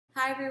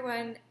Hi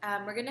everyone,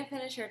 we're going to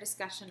finish our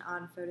discussion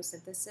on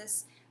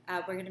photosynthesis.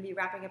 We're going to be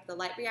wrapping up the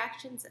light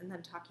reactions and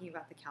then talking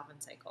about the Calvin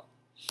cycle.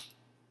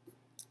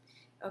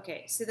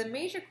 Okay, so the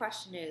major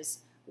question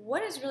is,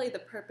 what is really the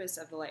purpose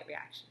of the light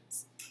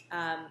reactions?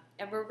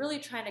 And we're really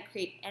trying to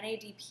create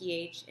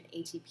NADPH and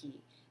ATP.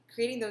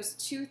 Creating those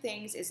two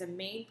things is a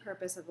main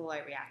purpose of the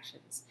light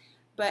reactions.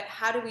 But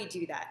how do we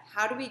do that?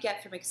 How do we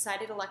get from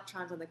excited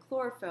electrons on the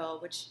chlorophyll,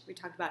 which we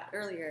talked about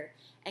earlier,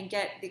 and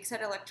get the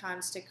excited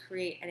electrons to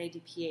create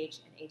NADPH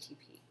and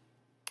ATP?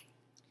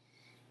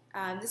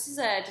 This is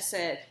just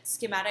a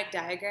schematic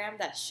diagram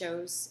that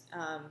shows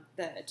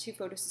the two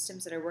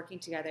photosystems that are working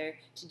together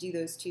to do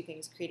those two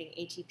things, creating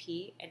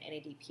ATP and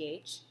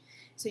NADPH.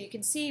 So you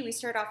can see we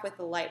start off with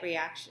the light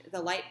reaction,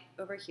 the light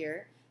over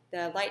here.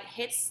 The light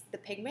hits the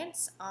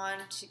pigments on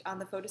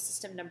the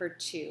photosystem number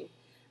 2.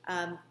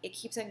 It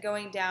keeps on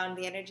going down,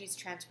 the energy is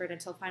transferred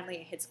until finally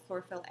it hits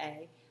chlorophyll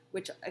A,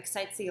 which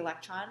excites the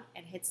electron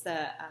and hits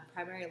the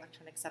primary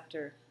electron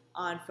acceptor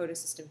on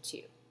photosystem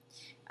 2.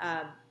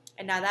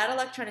 And now that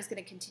electron is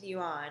going to continue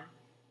on,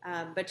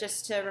 but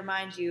just to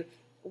remind you,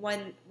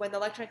 when the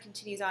electron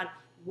continues on,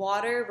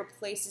 water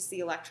replaces the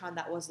electron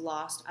that was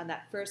lost on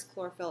that first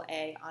chlorophyll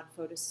A on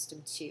photosystem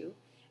 2.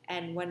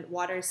 And when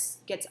water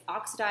gets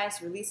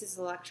oxidized, releases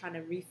the electron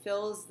and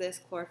refills this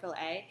chlorophyll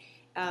A,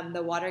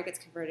 the water gets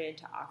converted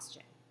into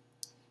oxygen.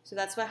 So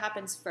that's what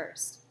happens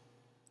first.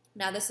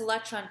 Now this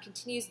electron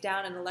continues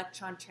down an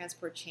electron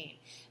transport chain.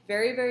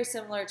 Very, very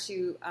similar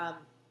to,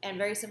 and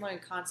very similar in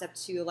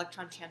concept to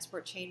electron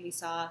transport chain we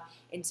saw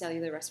in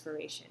cellular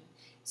respiration.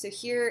 So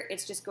here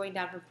it's just going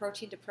down from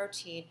protein to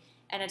protein,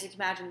 and as you can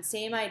imagine,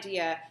 same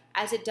idea.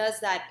 As it does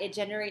that, it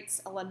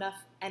generates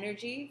enough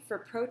energy for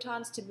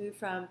protons to move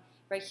from,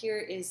 right here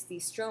is the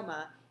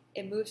stroma,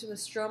 it moves from the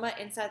stroma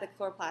inside the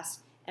chloroplast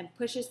and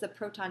pushes the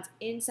protons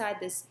inside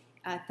this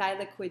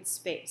thylakoid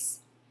space.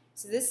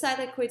 So this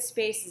thylakoid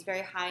space is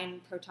very high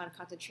in proton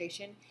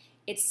concentration.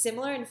 It's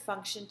similar in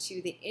function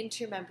to the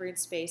intermembrane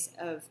space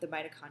of the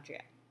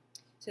mitochondria.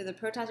 So the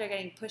protons are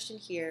getting pushed in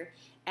here,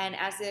 and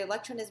as the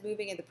electron is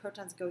moving and the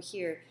protons go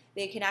here,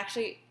 they can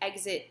actually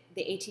exit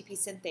the ATP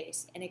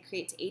synthase, and it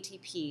creates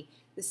ATP,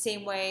 the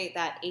same way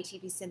that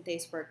ATP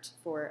synthase worked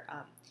for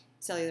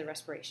cellular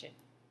respiration.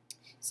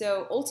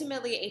 So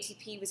ultimately,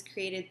 ATP was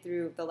created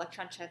through the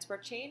electron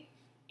transport chain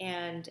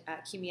and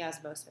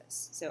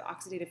chemiosmosis, so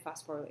oxidative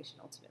phosphorylation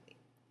ultimately.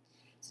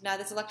 So now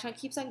this electron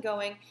keeps on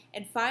going,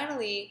 and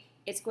finally,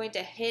 it's going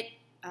to hit,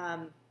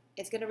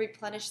 it's going to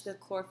replenish the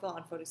chlorophyll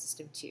on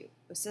photosystem 2,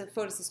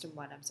 photosystem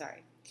 1, I'm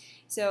sorry.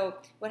 So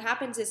what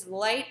happens is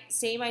light,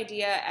 same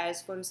idea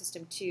as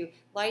photosystem 2,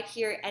 light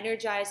here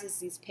energizes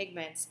these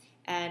pigments,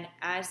 and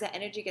as the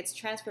energy gets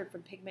transferred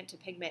from pigment to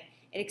pigment,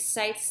 it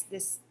excites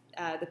this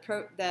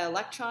the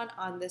electron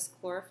on this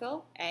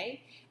chlorophyll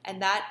A,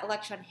 and that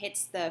electron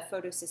hits the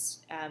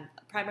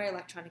primary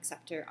electron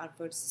acceptor on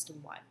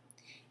photosystem 1.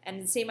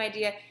 And the same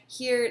idea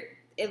here,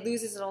 it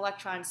loses an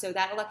electron, so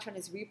that electron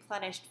is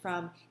replenished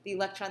from the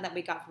electron that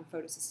we got from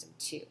photosystem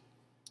 2.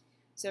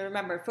 So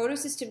remember,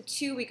 photosystem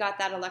 2, we got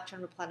that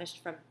electron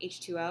replenished from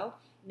H2O.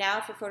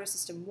 Now for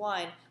photosystem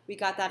 1, we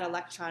got that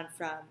electron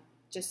from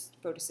just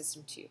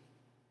photosystem 2.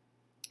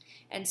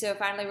 And so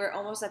finally, we're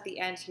almost at the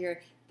end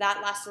here.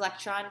 That last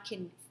electron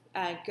can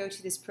go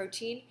to this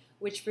protein,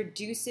 which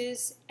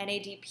reduces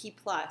NADP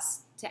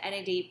plus to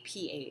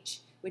NADPH,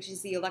 which is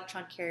the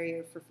electron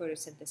carrier for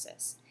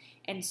photosynthesis.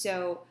 And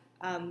so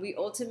we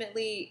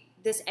ultimately,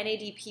 this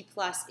NADP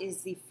plus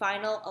is the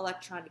final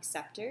electron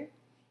acceptor,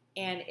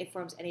 and it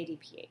forms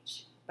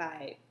NADPH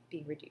by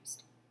being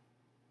reduced.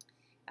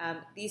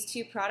 These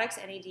two products,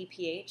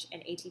 NADPH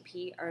and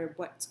ATP, are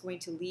what's going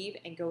to leave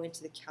and go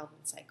into the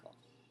Calvin cycle.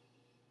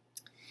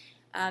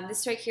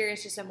 This right here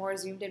is just a more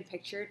zoomed in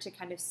picture to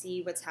kind of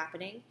see what's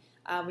happening.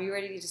 We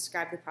already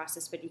described the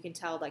process, but you can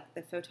tell like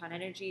the photon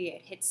energy,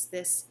 it hits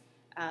this,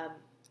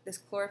 this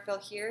chlorophyll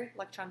here,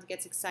 electrons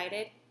gets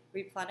excited,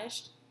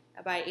 replenished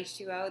by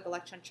H2O, the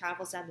electron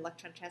travels down the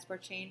electron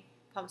transport chain,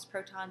 pumps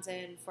protons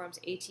in, forms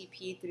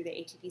ATP through the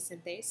ATP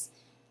synthase.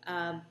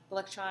 The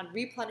electron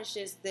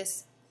replenishes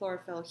this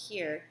chlorophyll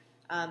here,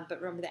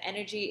 but remember the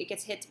energy, it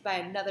gets hit by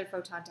another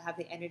photon to have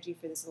the energy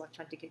for this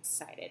electron to get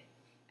excited.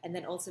 And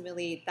then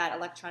ultimately that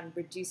electron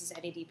reduces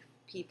NADP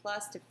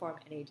plus to form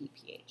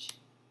NADPH.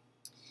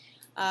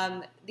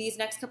 These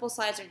next couple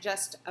slides are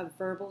just a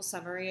verbal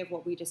summary of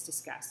what we just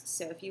discussed.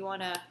 So if you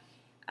want to,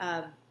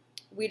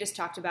 we just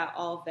talked about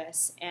all of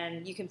this,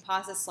 and you can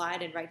pause the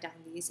slide and write down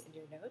these in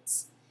your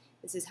notes.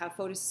 This is how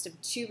photosystem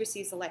 2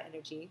 receives the light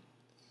energy.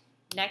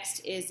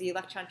 Next is the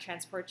electron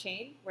transport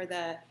chain, where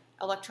the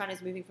electron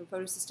is moving from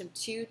photosystem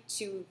 2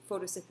 to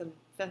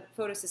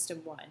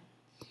photosystem 1.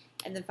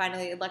 And then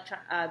finally,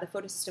 the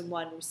photosystem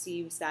 1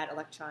 receives that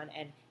electron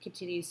and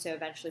continues to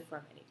eventually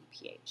form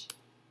NADPH.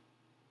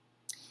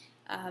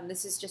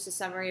 This is just a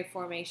summary of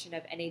formation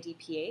of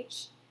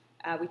NADPH.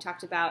 We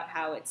talked about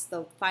how it's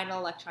the final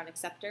electron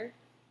acceptor.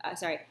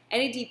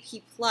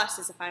 NADP plus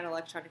is the final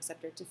electron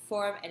acceptor to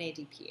form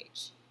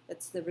NADPH.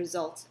 That's the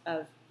result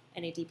of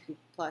NADP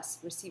plus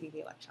receiving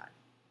the electron.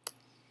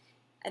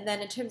 And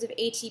then in terms of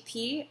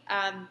ATP,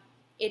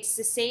 it's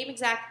the same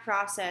exact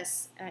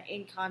process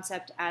in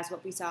concept as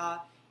what we saw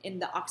in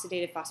the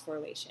oxidative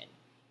phosphorylation.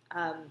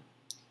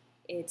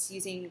 It's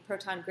using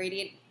proton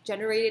gradient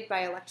generated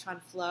by electron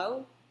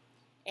flow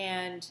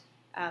and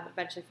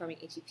eventually forming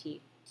ATP.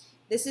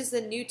 This is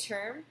the new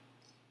term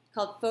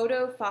called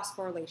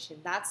photophosphorylation.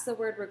 That's the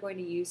word we're going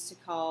to use to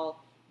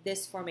call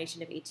this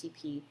formation of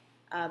ATP,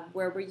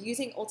 where we're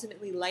using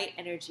ultimately light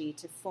energy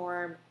to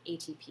form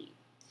ATP.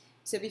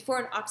 So before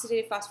an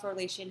oxidative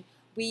phosphorylation,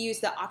 we use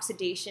the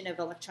oxidation of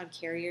electron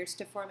carriers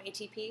to form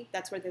ATP.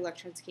 That's where the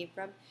electrons came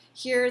from.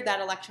 Here, that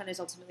electron is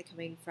ultimately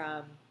coming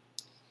from,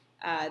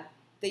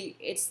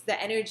 it's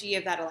the energy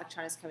of that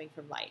electron is coming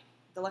from light.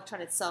 The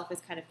electron itself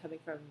is kind of coming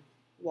from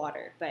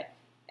water, but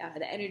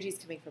the energy is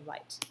coming from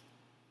light.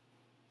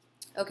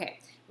 Okay,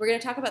 we're going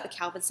to talk about the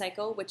Calvin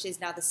cycle, which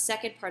is now the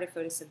second part of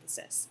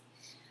photosynthesis.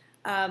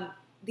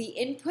 The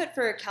input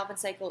for a Calvin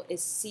cycle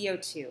is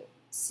CO2.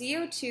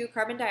 CO2,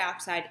 carbon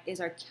dioxide,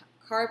 is our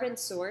carbon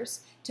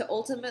source to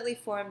ultimately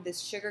form this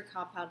sugar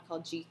compound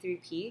called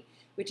G3P,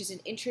 which is an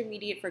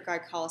intermediate for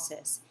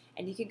glycolysis.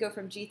 And you can go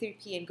from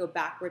G3P and go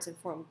backwards and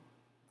form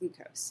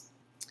glucose.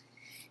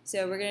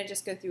 So we're going to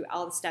just go through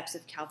all the steps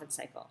of Calvin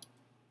cycle.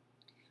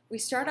 We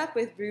start off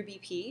with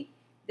RuBP.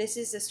 This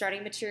is the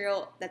starting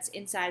material that's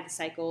inside the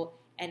cycle,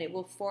 and it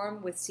will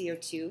form with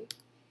CO2.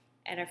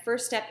 And our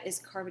first step is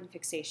carbon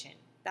fixation.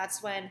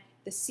 That's when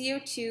the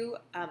CO2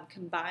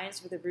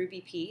 combines with the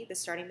RuBP, the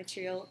starting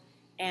material,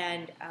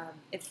 and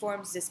it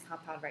forms this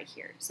compound right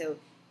here. So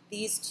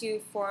these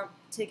two form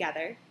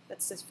together.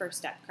 That's the first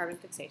step, carbon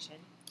fixation.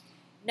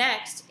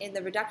 Next, in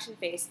the reduction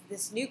phase,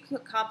 this new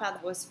compound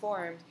that was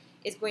formed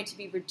is going to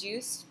be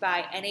reduced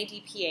by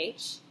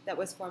NADPH that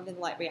was formed in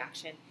the light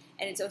reaction,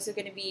 and it's also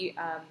going to be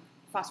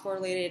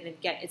phosphorylated and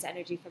get its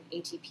energy from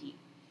ATP.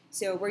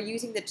 So we're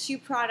using the two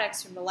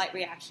products from the light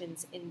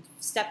reactions in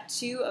step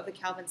 2 of the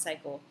Calvin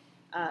cycle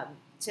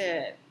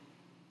to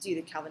do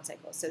the Calvin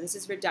cycle. So this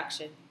is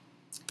reduction.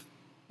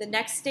 The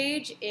next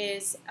stage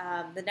is,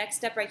 the next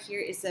step right here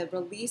is the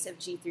release of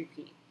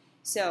G3P.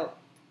 So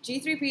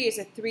G3P is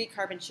a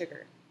 3-carbon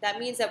sugar. That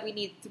means that we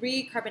need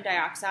 3 carbon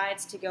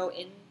dioxides to go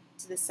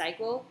into the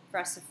cycle for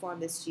us to form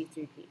this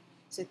G3P.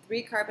 So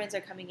 3 carbons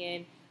are coming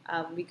in,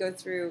 we go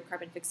through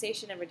carbon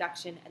fixation and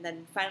reduction, and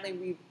then finally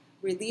we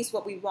release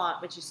what we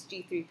want, which is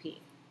G3P.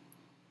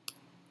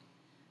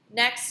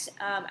 Next,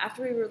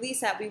 after we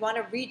release that, we want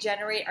to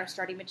regenerate our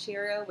starting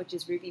material, which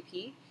is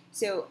RuBP.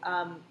 So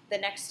the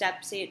next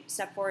step,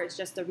 step 4, is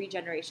just the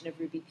regeneration of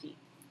RuBP.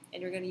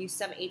 And you're going to use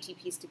some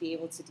ATPs to be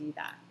able to do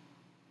that.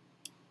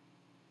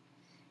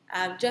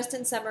 Just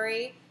in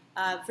summary,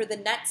 for the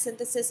net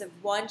synthesis of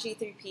 1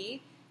 G3P,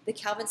 the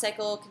Calvin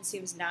cycle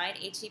consumes 9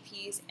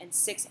 ATPs and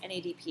 6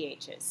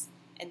 NADPHs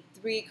and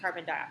 3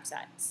 carbon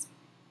dioxides.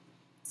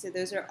 So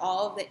those are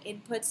all of the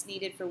inputs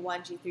needed for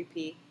 1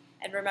 G3P.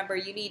 And remember,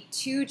 you need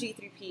 2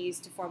 G3Ps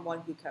to form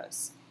 1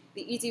 glucose.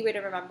 The easy way to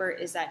remember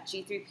is that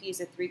G3P is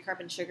a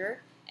 3-carbon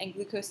sugar and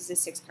glucose is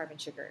a 6-carbon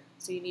sugar.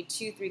 So you need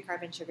 2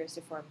 3-carbon sugars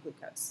to form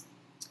glucose.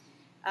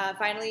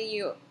 Finally,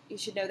 you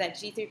should know that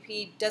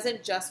G3P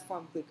doesn't just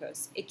form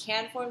glucose. It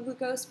can form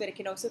glucose, but it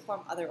can also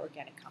form other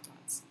organic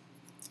compounds.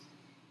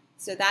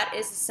 So that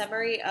is a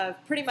summary of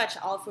pretty much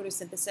all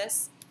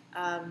photosynthesis.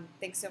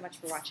 Thanks so much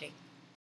for watching.